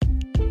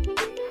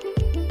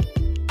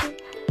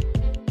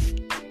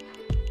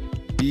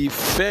Be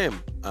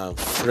firm and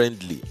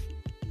friendly.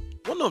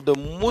 One of the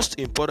most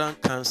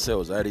important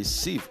counsels I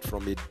received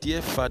from a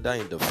dear father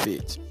in the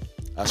faith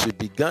as we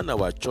began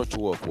our church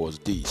work was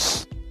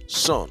this: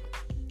 son,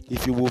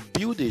 if you will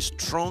build a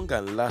strong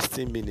and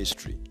lasting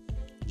ministry,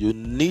 you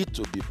need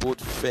to be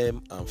both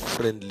firm and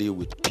friendly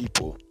with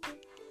people.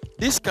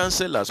 This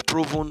counsel has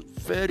proven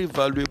very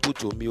valuable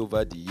to me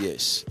over the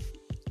years,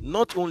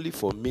 not only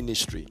for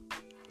ministry,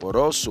 but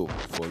also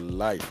for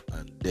life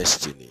and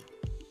destiny.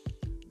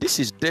 This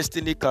is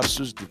Destiny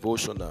Capsules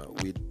Devotional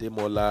with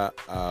Demola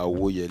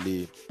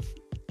Awoyele.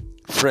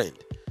 Friend,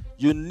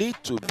 you need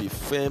to be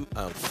firm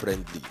and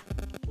friendly.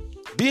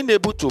 Being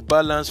able to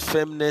balance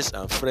firmness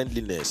and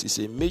friendliness is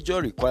a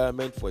major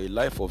requirement for a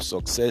life of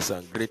success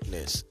and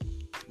greatness.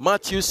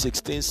 Matthew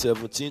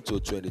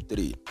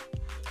 16:17-23.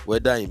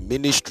 Whether in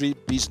ministry,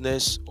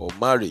 business, or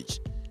marriage,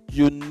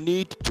 you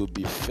need to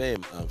be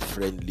firm and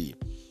friendly.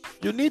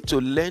 You need to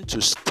learn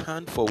to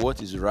stand for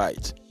what is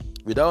right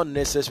without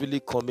necessarily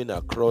coming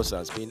across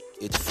as being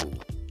hateful.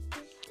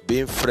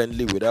 Being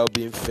friendly without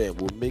being firm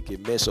will make a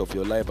mess of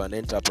your life and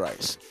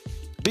enterprise.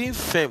 Being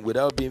firm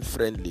without being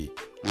friendly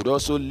would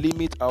also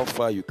limit how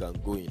far you can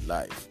go in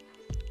life.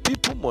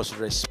 People must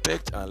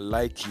respect and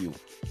like you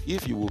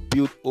if you will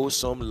build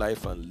awesome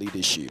life and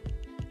leadership.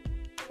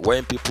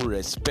 When people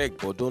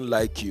respect but don't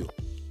like you,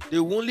 they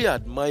will only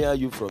admire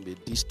you from a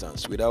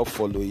distance without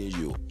following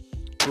you.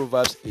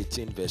 Proverbs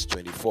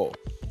 18:24.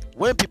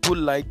 When people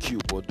like you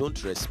but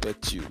don't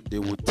respect you, they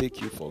will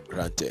take you for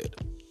granted.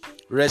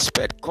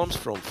 Respect comes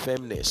from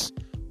firmness,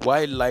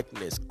 while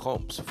likeness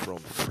comes from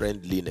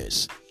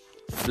friendliness.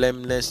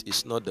 Firmness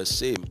is not the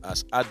same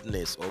as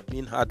hardness or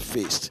being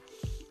hard-faced.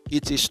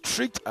 It is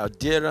strict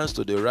adherence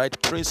to the right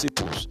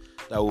principles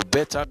that will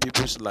better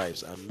people's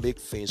lives and make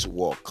things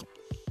work.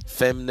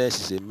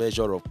 Firmness is a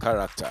measure of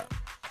character.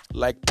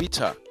 Like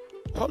Peter,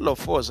 all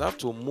of us have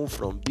to move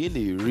from being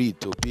a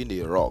reed to being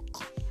a rock.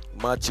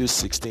 Matthew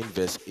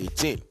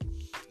 16:18.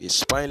 A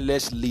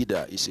spineless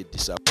leader is a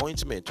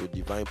disappointment to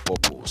divine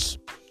purpose.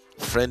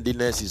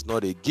 Friendliness is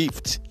not a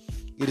gift.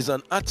 It is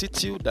an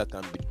attitude that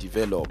can be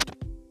developed.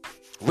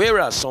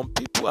 Whereas some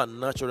people are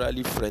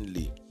naturally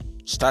friendly,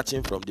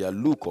 starting from their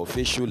look or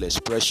facial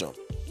expression,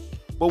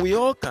 but we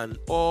can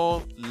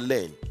all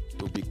learn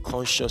to be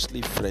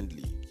consciously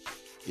friendly.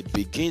 It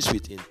begins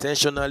with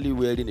intentionally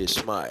wearing a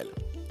smile.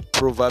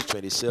 Proverbs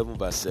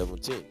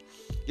 27:17.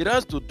 It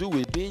has to do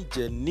with being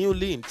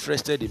genuinely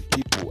interested in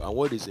people and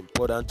what is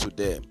important to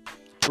them.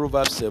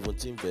 Proverbs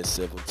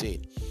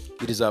 17:17.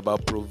 It is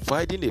about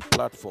providing a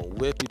platform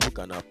where people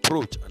can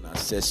approach and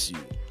assess you.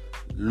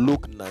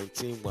 Luke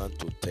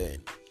 19:1-10.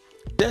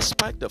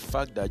 Despite the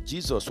fact that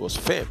Jesus was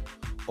firm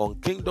on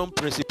kingdom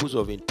principles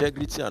of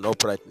integrity and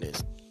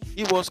uprightness,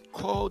 he was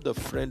called the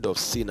friend of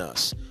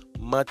sinners.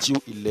 Matthew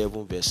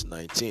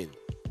 11:19.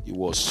 He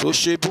was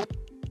sociable,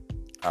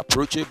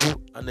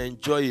 approachable, and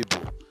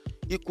enjoyable.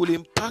 He could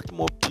impact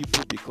more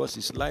people because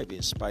his life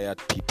inspired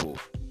people.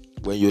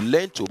 When you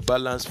learn to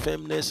balance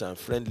firmness and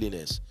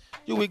friendliness,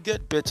 you will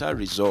get better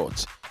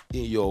results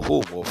in your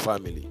home or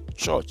family,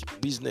 church,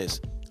 business,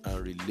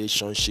 and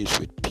relationships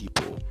with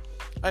people.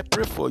 I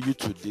pray for you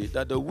today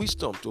that the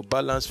wisdom to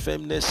balance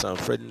firmness and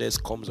friendliness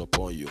comes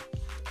upon you,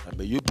 and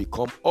may you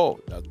become all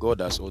that God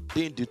has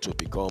ordained you to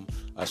become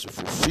as you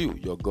fulfill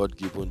your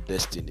God-given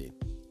destiny.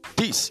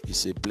 This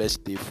is a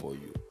blessed day for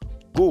you.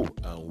 Go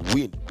and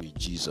win with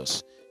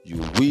Jesus. You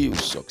will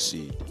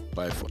succeed.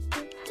 Bye for now.